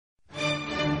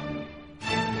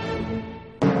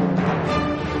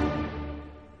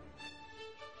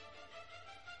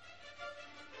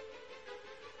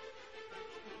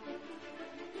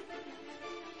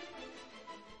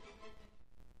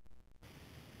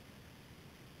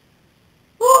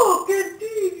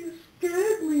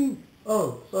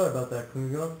Oh, sorry about that,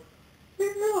 Kunio.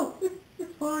 No,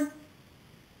 it's fine.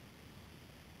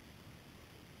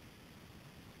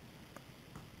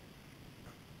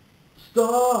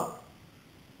 Stop!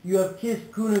 You have kissed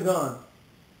Kunagon,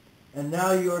 and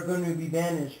now you are going to be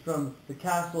banished from the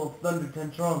castle of Thunder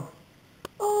Tantrum.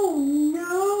 Oh no!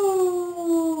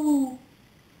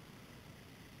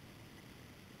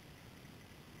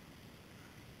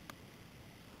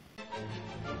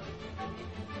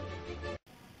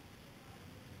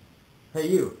 Hey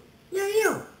you. Yeah,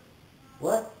 you.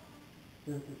 What?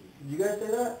 Did you guys say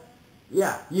that?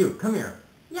 Yeah, you. Come here.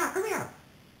 Yeah, come here.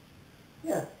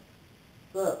 Yeah.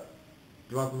 What's up?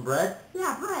 Do you want some bread?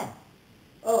 Yeah, bread.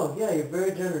 Oh, yeah, you're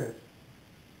very generous.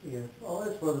 Yeah. Oh,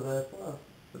 that's for the best. Oh.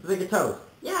 Let's make a toast.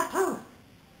 Yeah, toast.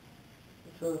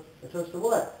 A toast to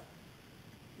what?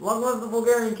 Long live the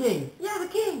Bulgarian king. Yeah, the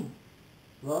king.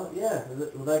 Well, yeah.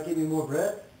 Will that give me more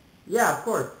bread? Yeah, of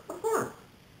course. Of course.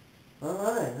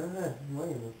 Alright.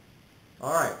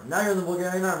 Alright, now you're in the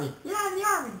Bulgarian army. Yeah, in the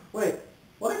army. Wait,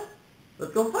 what?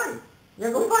 Let's go fight. Yeah,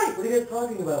 go fight. What are you guys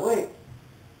talking about? Wait.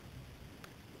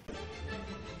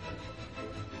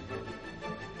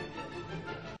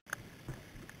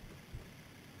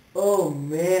 Oh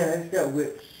man, I just got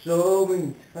whipped so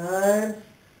many times.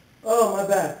 Oh, my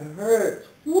back hurts.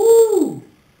 Woo!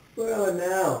 Where am I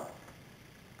now?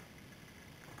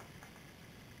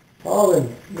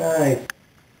 Falling. Nice.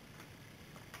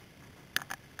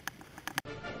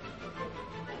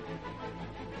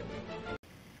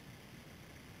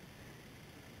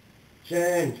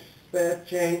 Change. Spare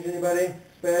change, anybody?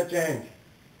 Spare change.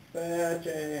 Spare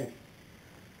change.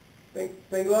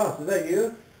 Think lost, is that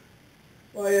you?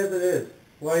 Why, yes it is.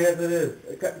 Why, yes it is.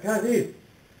 Candide.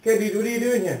 Candide, what are you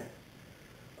doing here?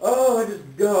 Oh,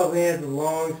 oh man, it's a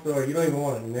long story. You don't even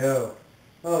want to know.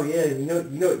 Oh yeah, you know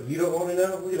what you don't want to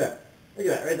know? Look at that. Look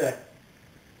at that, right there.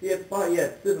 See that spot? Yeah,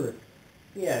 it's syphilis.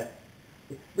 Yeah,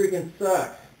 it freaking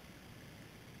sucks.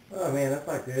 Oh man, that's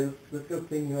not good. Let's go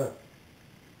clean you up.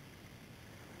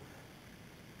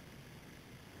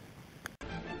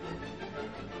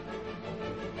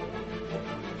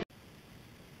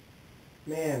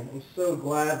 Man, I'm so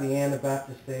glad the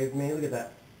Anabaptist saved me. Look at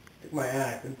that. Took my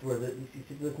axe. It's worth it. You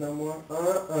see this no more?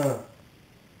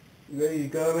 You ready to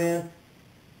go, man?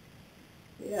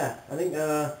 Yeah, I think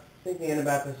the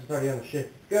Anabaptist is already on the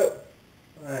ship. Let's go.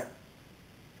 Alright.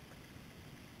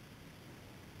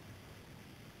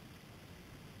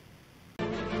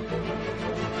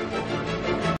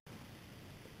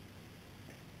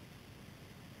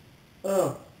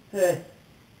 Oh, hey.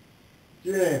 What's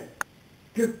your name?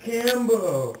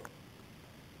 Cacambo.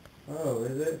 Oh,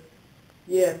 is it?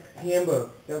 Yeah, Cacambo.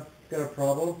 Got a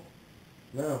problem?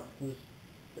 No, I'm just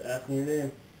asking your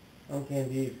name. I'm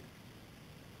Candide.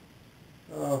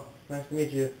 Oh, nice to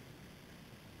meet you.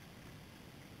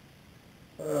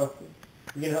 Oh,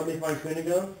 you gonna help me find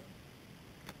Quinigo?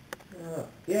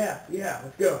 Yeah,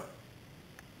 let's go.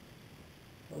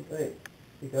 Oh, wait.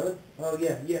 You coming? Oh,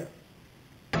 yeah.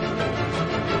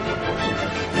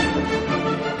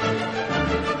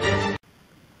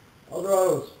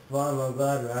 Eldorado was fun. I'm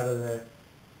glad we're out of there.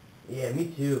 Yeah, me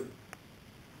too.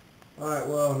 Alright,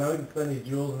 well, now we can spend these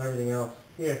jewels and everything else.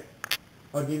 Here,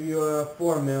 I'll give you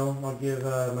 4 mil. I'll give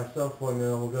myself 4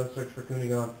 mil. We'll go search for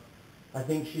Kunigon. I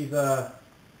think she's in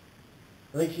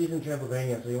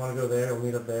Transylvania, so you want to go there? We'll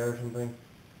meet up there or something?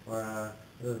 Or,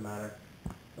 it doesn't matter.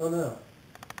 Oh no.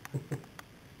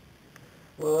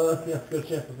 Well, yeah, let's go to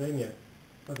Transylvania.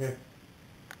 Okay.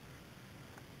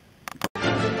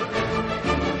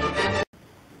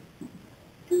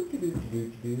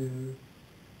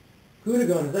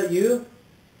 Kunigon, is that you?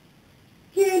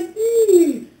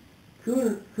 Candide!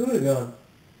 Kunigon.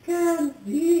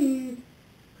 Candide!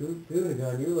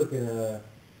 Kunigon, you're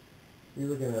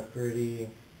looking pretty,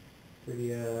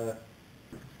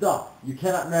 Stop! You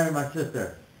cannot marry my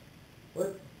sister.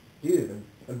 What? Dude,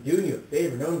 I'm doing you a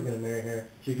favor. No one's gonna marry her.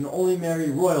 She can only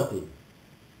marry royalty.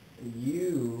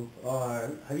 You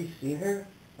are... Have you seen her?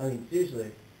 I mean,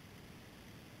 seriously.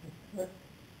 What?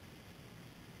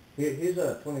 Here's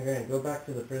 20 grand. Go back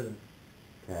to the prison.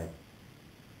 Okay.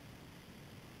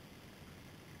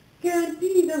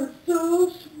 Candide, that was so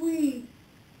sweet.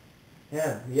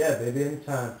 Yeah, baby,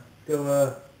 anytime.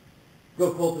 Go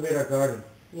cultivate our garden.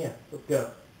 Yeah, let's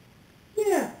go.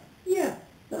 Yeah.